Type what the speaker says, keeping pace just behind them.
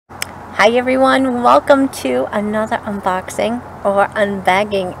Hi everyone, welcome to another unboxing or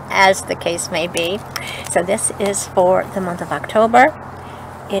unbagging as the case may be. So this is for the month of October.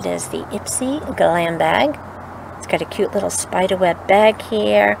 It is the IPSY Glam Bag. It's got a cute little spiderweb bag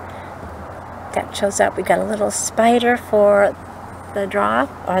here that shows up. We got a little spider for the draw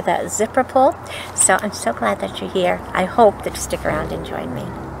or the zipper pull. So I'm so glad that you're here. I hope that you stick around and join me.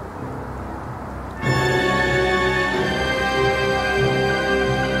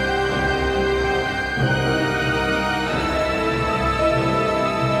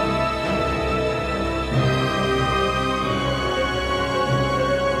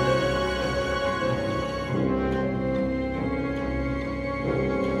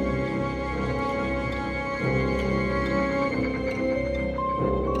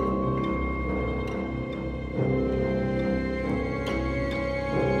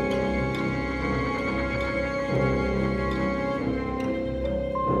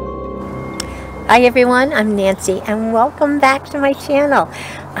 Hi everyone, I'm Nancy and welcome back to my channel.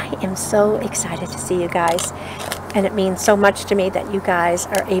 I am so excited to see you guys, and it means so much to me that you guys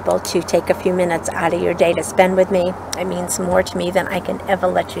are able to take a few minutes out of your day to spend with me. It means more to me than I can ever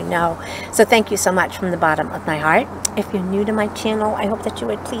let you know. So thank you so much from the bottom of my heart. If you're new to my channel, I hope that you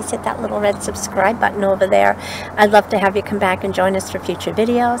would please hit that little red subscribe button over there. I'd love to have you come back and join us for future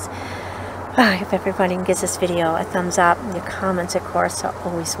videos. If everybody gives this video a thumbs up, your comments of course are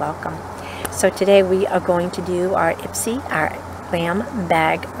always welcome. So today we are going to do our IPSY, our Glam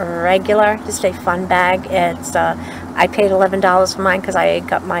Bag regular, just a fun bag. It's I paid $11 for mine because I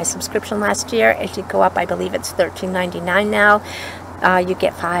got my subscription last year. It should go up, I believe it's $13.99 now. You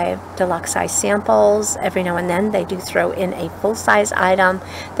get 5 deluxe size samples. Every now and then they do throw in a full-size item.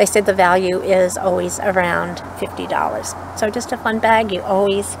 They said the value is always around $50. So just a fun bag. You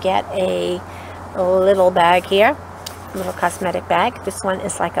always get a little bag here. Little cosmetic bag. This one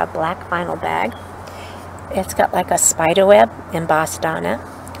is like a black vinyl bag. It's got like a spider web embossed on it,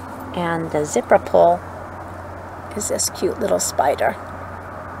 and the zipper pull is this cute little spider,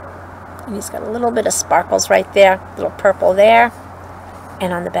 and he's got a little bit of sparkles right there, little purple there,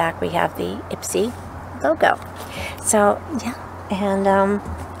 and on the back we have the IPSY logo. So yeah, and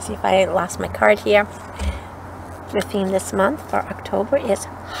see if I lost my card here. The theme this month for October is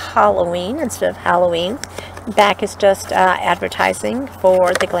Halloween instead of Halloween. Back is just advertising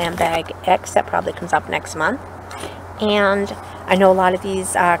for the Glam Bag X that probably comes up next month. And I know a lot of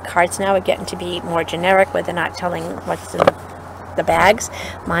these cards now are getting to be more generic, where they're not telling what's in the bags.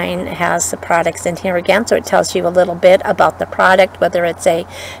 Mine has the products in here again, so it tells you a little bit about the product, whether it's a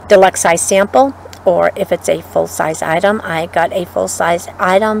deluxe size sample or if it's a full-size item. I got a full-size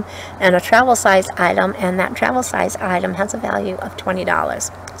item and a travel-size item, and that travel-size item has a value of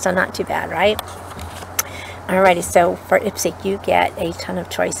 $20. So not too bad, right? Alrighty, so for IPSY, you get a ton of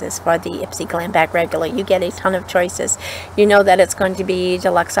choices. For the IPSY Glam Bag regular, you get a ton of choices. You know that it's going to be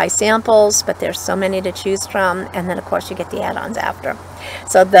deluxe size samples, but there's so many to choose from, and then of course you get the add-ons after.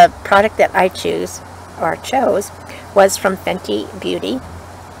 So the product that I chose was from Fenty Beauty,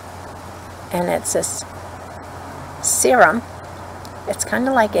 and it's this serum. It's kind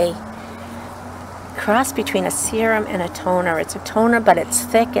of like a cross between a serum and a toner. It's a toner, but it's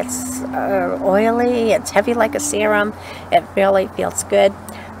thick, it's oily, it's heavy like a serum. It really feels good.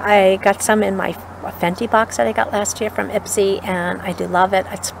 I got some in my Fenty box that I got last year from IPSY, and I do love it.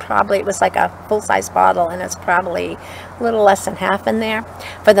 It was like a full-size bottle, and it's probably a little less than half in there.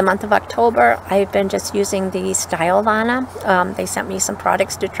 For the month of October, I've been just using the Style Lana. They sent me some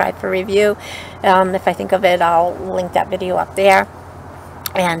products to try for review. If I think of it, I'll link that video up there.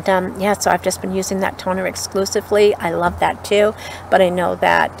 And yeah, so I've just been using that toner exclusively. I love that too, but I know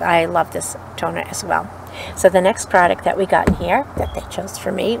that I love this toner as well. So the next product that we got in here that they chose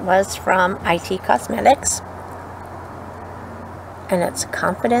for me was from IT Cosmetics, and it's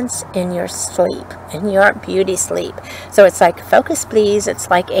Confidence in Your Sleep, in your beauty sleep. So it's like Focus Please. It's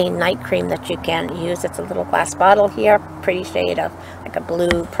like a night cream that you can use. It's a little glass bottle here, pretty shade of like a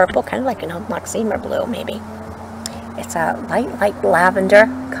blue purple, kind of like an old Noxemer blue maybe. It's a light lavender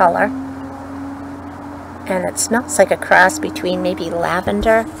color, and it smells like a cross between maybe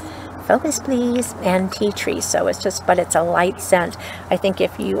lavender, Focus Please, and tea tree. So it's just, but it's a light scent. I think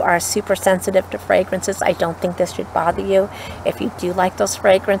if you are super sensitive to fragrances, I don't think this should bother you. If you do like those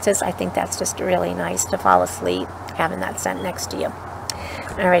fragrances, I think that's just really nice to fall asleep having that scent next to you.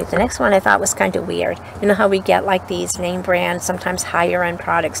 Alright, the next one I thought was kind of weird. You know how we get like these name brand, sometimes higher end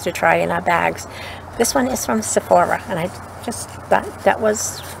products to try in our bags? This one is from Sephora, and I just thought that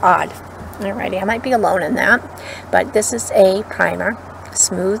was odd. Alrighty, I might be alone in that, but this is a primer,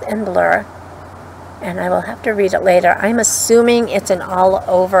 Smooth and Blur and I will have to read it later. I'm assuming it's an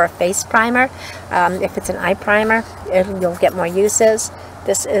all-over face primer. If it's an eye primer, you'll get more uses.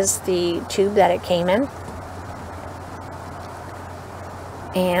 This is the tube that it came in.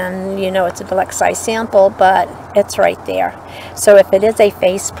 And you know it's a deluxe size sample, but it's right there. So if it is a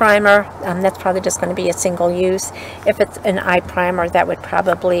face primer, that's probably just going to be a single use. If it's an eye primer, that would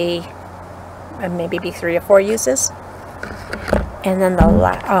probably maybe be 3 or 4 uses. And then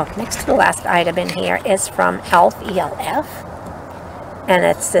next to the last item in here is from ELF, ELF. And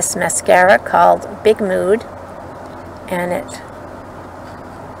it's this mascara called Big Mood. And it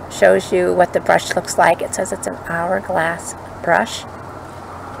shows you what the brush looks like. It says it's an hourglass brush.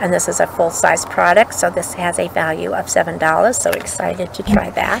 And this is a full-size product, so this has a value of $7. So excited to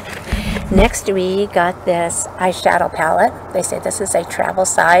try that. Next we got this eyeshadow palette. They say this is a travel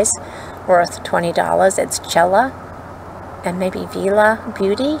size, worth $20. It's Cella and maybe Vila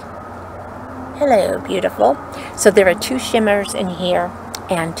Beauty. Hello, beautiful. So there are 2 shimmers in here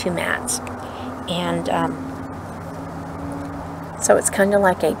and 2 mattes. And so it's kind of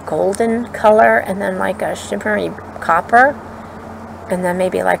like a golden color and then like a shimmery copper. And then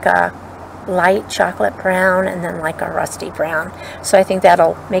maybe like a light chocolate brown and then like a rusty brown. So I think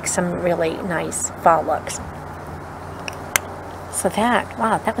that'll make some really nice fall looks. So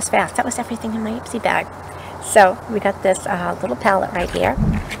wow, that was fast. That was everything in my IPSY bag. So we got this little palette right here.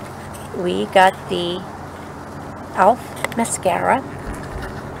 We got the ELF mascara,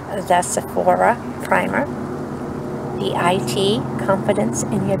 the Sephora primer, the IT Confidence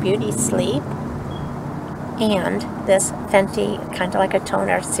in Your Beauty Sleep, and this Fenty kind of like a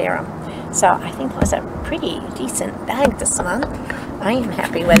toner serum. So I think that was a pretty decent bag this month. I am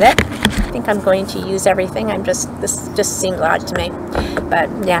happy with it. I think I'm going to use everything. This just seemed odd to me. But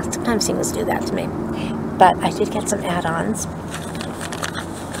yeah, sometimes things do that to me. But I did get some add-ons.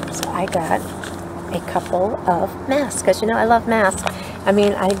 So I got a couple of masks, because you know I love masks. I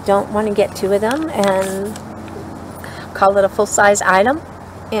mean, I don't want to get 2 of them and call it a full-size item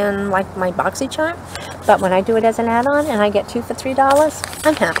in like my BoxyCharm. But when I do it as an add-on and I get 2 for $3,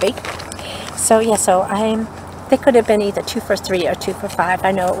 I'm happy. So yeah, they could have been either 2 for $3 or 2 for $5.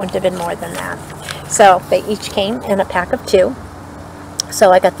 I know it wouldn't have been more than that. So they each came in a pack of 2.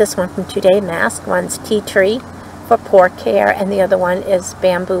 So I got this one from Today Mask. One's Tea Tree for pore care, and the other one is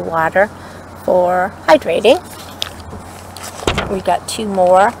Bamboo Water for hydrating. We got 2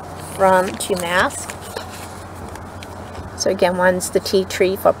 more from 2 Mask. So again, one's the Tea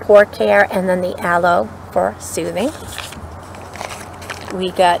Tree for pore care, and then the Aloe for soothing.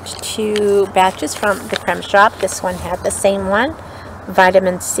 We got 2 batches from the Creme Shop. This one had the same one,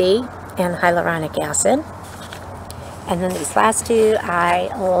 vitamin C and hyaluronic acid. And then these last 2, I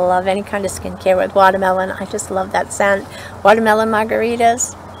love any kind of skincare with watermelon. I just love that scent. Watermelon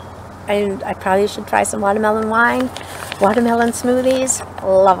margaritas. I probably should try some watermelon wine. Watermelon smoothies.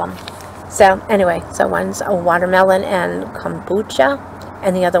 Love them. So anyway, so one's a watermelon and kombucha,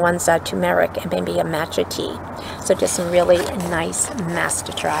 and the other one's turmeric and maybe a matcha tea. So just some really nice masks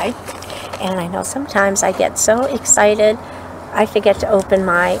to try. And I know sometimes I get so excited, I forget to open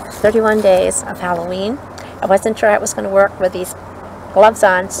my 31 days of Halloween. I wasn't sure it was going to work with these gloves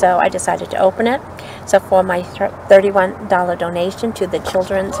on, so I decided to open it. So for my $31 donation to the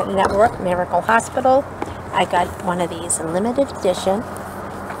Children's Network Miracle Hospital, I got one of these limited edition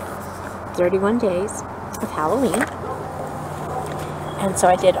 31 days of Halloween. And so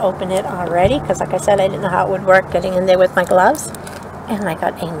I did open it already, because like I said, I didn't know how it would work getting in there with my gloves. And I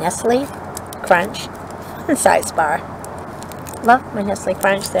got a Nestle Crunch fun size bar. Love my Nestle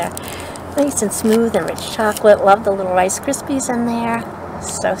Crunch. They're nice and smooth and rich chocolate. Love the little Rice Krispies in there.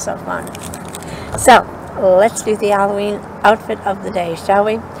 So fun. So let's do the Halloween outfit of the day, shall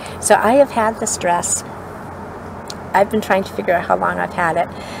we? So I have had this dress. I've been trying to figure out how long I've had it.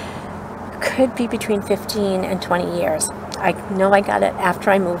 Could be between 15 and 20 years. I know I got it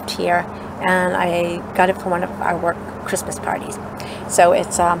after I moved here, and I got it for one of our work Christmas parties. So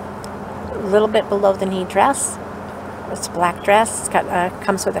it's a little bit below the knee dress. It's a black dress. It's got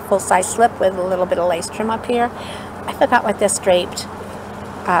comes with a full-size slip with a little bit of lace trim up here. I forgot what this draped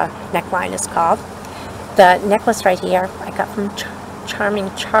neckline is called. The necklace right here I got from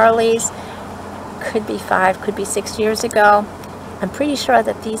Charming Charlie's. Could be 5, could be 6 years ago. I'm pretty sure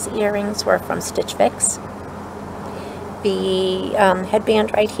that these earrings were from Stitch Fix. The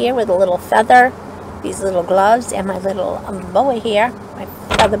headband right here with a little feather, these little gloves, and my little boa here, my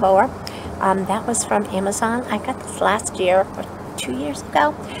feather boa, that was from Amazon. I got this last year, or 2 years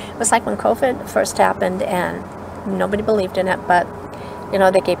ago. It was like when COVID first happened and nobody believed in it, but you know,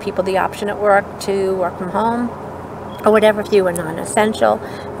 they gave people the option at work to work from home. or whatever if you were non-essential.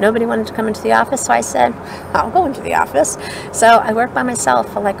 Nobody wanted to come into the office, so I said, I'll go into the office. So I worked by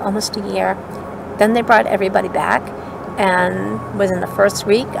myself for like almost a year. Then they brought everybody back, and within the first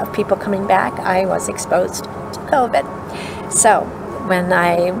week of people coming back, I was exposed to COVID. So when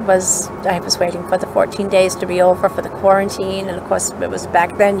I was waiting for the 14 days to be over for the quarantine, and of course it was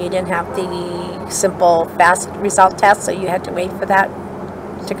back then you didn't have the simple fast result test, so you had to wait for that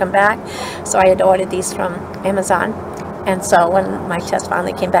to come back. So I had ordered these from Amazon, and so when my test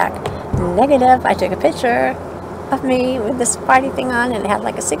finally came back negative, I took a picture of me with this party thing on, and it had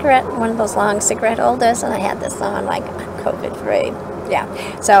like a cigarette, one of those long cigarette holders, and I had this on like COVID free.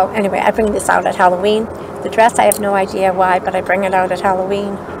 Yeah. So anyway, I bring this out at Halloween. The dress, I have no idea why, but I bring it out at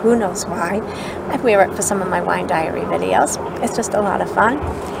Halloween. Who knows why? I wear it for some of my wine diary videos. It's just a lot of fun,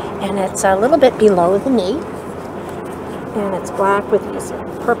 and it's a little bit below the knee, and it's black with these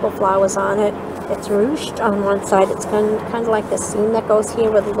purple flowers on it. It's ruched on one side. It's kind of like the seam that goes here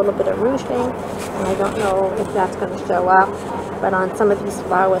with a little bit of ruching, and I don't know if that's going to show up, but on some of these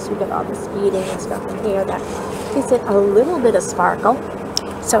flowers you get all this beading and stuff in here that gives it a little bit of sparkle,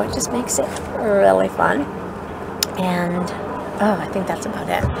 so it just makes it really fun. And oh, I think that's about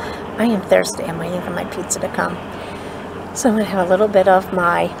it. I am thirsty. I'm waiting for my pizza to come, so I'm going to have a little bit of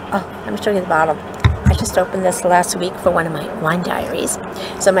my, oh, let me show you the bottle. I just opened this last week for one of my wine diaries.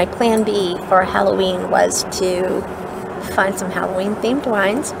 So my plan B for Halloween was to find some Halloween themed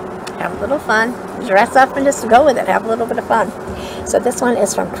wines, have a little fun, dress up and just go with it, have a little bit of fun. So this one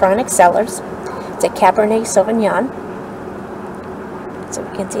is from Chronic Cellars. It's a Cabernet Sauvignon. So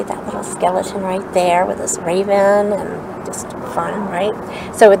you can see that little skeleton right there with this raven, and just fun, right?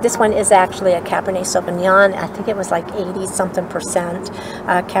 So this one is actually a Cabernet Sauvignon. I think it was like 80-something%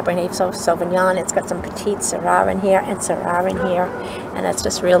 Cabernet Sauvignon. It's got some Petite Syrah in here and Syrah in here, and it's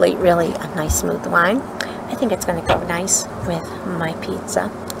just really, really a nice smooth wine. I think it's going to go nice with my pizza.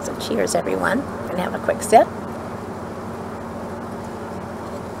 So cheers, everyone. I'm going to have a quick sip.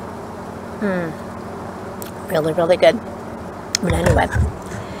 Really, really good. But anyway,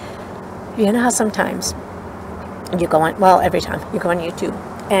 you know how sometimes you go on, well, every time you go on YouTube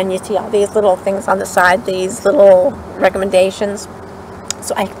and you see all these little things on the side, these little recommendations.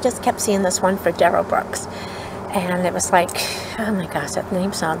 So I just kept seeing this one for Darrell Broks, and it was like, oh my gosh, that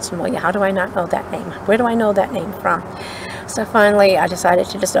name sounds familiar. How do I not know that name? Where do I know that name from? So finally I decided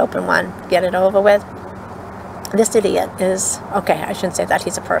to just open one, get it over with. This idiot is, okay, I shouldn't say that,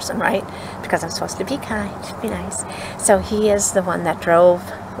 he's a person, right? Because I'm supposed to be kind, be nice. So he is the one that drove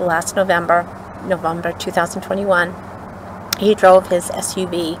last November 2021. He drove his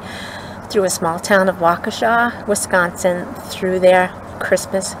SUV through a small town of Waukesha, Wisconsin, through their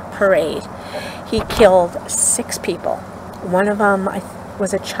Christmas parade. He killed 6 people. One of them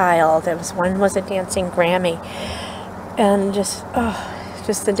was a child. One was a dancing Grammy. And just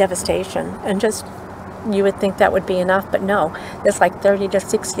the devastation. And just, you would think that would be enough, but no. There's like 30 to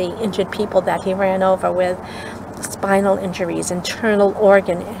 60 injured people that he ran over with spinal injuries, internal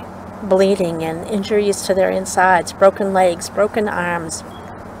organ bleeding, and injuries to their insides, broken legs, broken arms.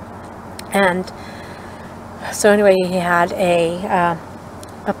 And so anyway, he had a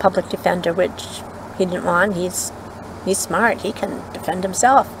public defender, which he didn't want. He's smart. He can defend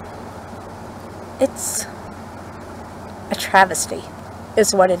himself. It's a travesty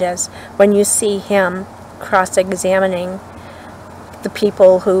is what it is when you see him cross-examining the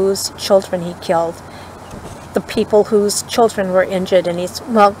people whose children he killed, the people whose children were injured, and he's,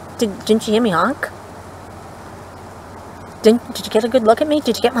 well, didn't you hear me honk? Did you get a good look at me?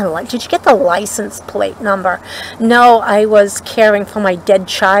 Did you get the license plate number? No, I was caring for my dead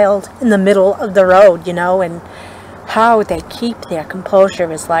child in the middle of the road, you know, and how they keep their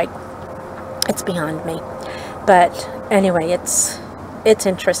composure is like, it's beyond me. But anyway, it's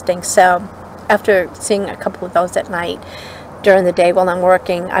interesting. So after seeing a couple of those at night, during the day while I'm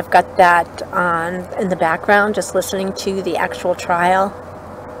working, I've got that on in the background, just listening to the actual trial.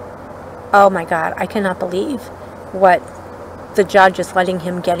 Oh my God, I cannot believe what the judge is letting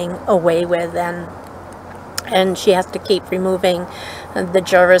him getting away with, and she has to keep removing the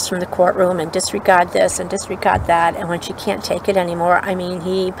jurors from the courtroom and disregard this and disregard that. And when she can't take it anymore, I mean,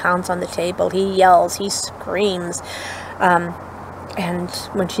 he pounds on the table, he yells, he screams. And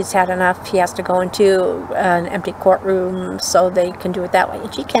when she's had enough, he has to go into an empty courtroom so they can do it that way.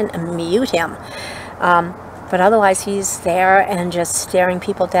 And she can mute him. But otherwise, he's there and just staring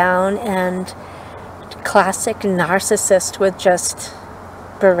people down, and classic narcissist with just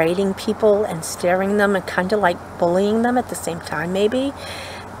berating people and staring them and kind of like bullying them at the same time, maybe.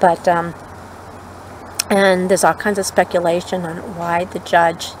 But and there's all kinds of speculation on why the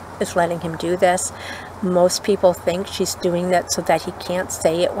judge is letting him do this. most people think she's doing that so that he can't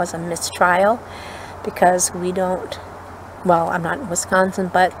say it was a mistrial, because we don't, well, I'm not in Wisconsin,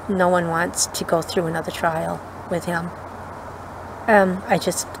 but no one wants to go through another trial with him. I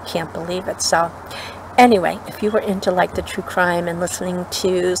just can't believe it. So anyway, if you were into like the true crime and listening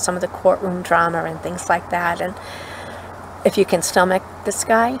to some of the courtroom drama and things like that, and if you can stomach this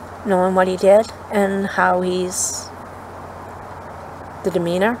guy, knowing what he did and how he's, the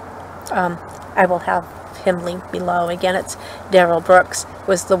demeanor, I will have him linked below. Again, it's Darrell Broks,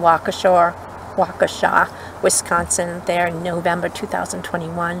 was the Waukesha, Wisconsin, there in November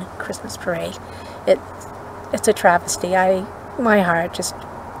 2021 Christmas parade. It's a travesty. My heart just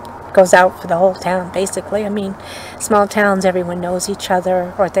goes out for the whole town, basically. I mean, small towns, everyone knows each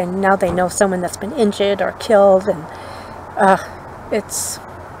other, or now they know someone that's been injured or killed, and it's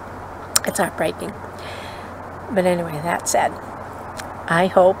heartbreaking. But anyway, that said, I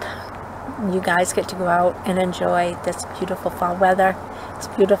hope you guys get to go out and enjoy this beautiful fall weather. It's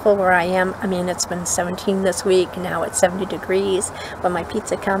beautiful where I am. I mean, it's been 17 this week. Now it's 70 degrees. When my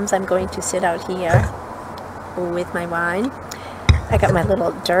pizza comes, I'm going to sit out here with my wine. I got my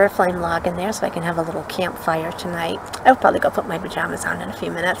little Duraflame log in there so I can have a little campfire tonight. I'll probably go put my pajamas on in a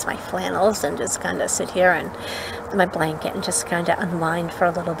few minutes, my flannels, and just kind of sit here and my blanket and just kind of unwind for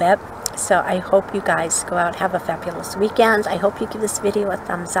a little bit. So I hope you guys go out, have a fabulous weekend. I hope you give this video a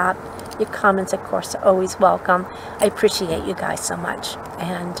thumbs up. Your comments, of course, are always welcome. I appreciate you guys so much.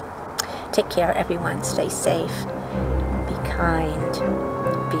 And take care, everyone. Stay safe. Be kind.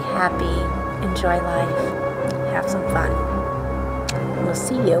 Be happy. Enjoy life. Have some fun. We'll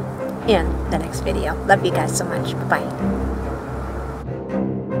see you in the next video. Love you guys so much. Bye-bye.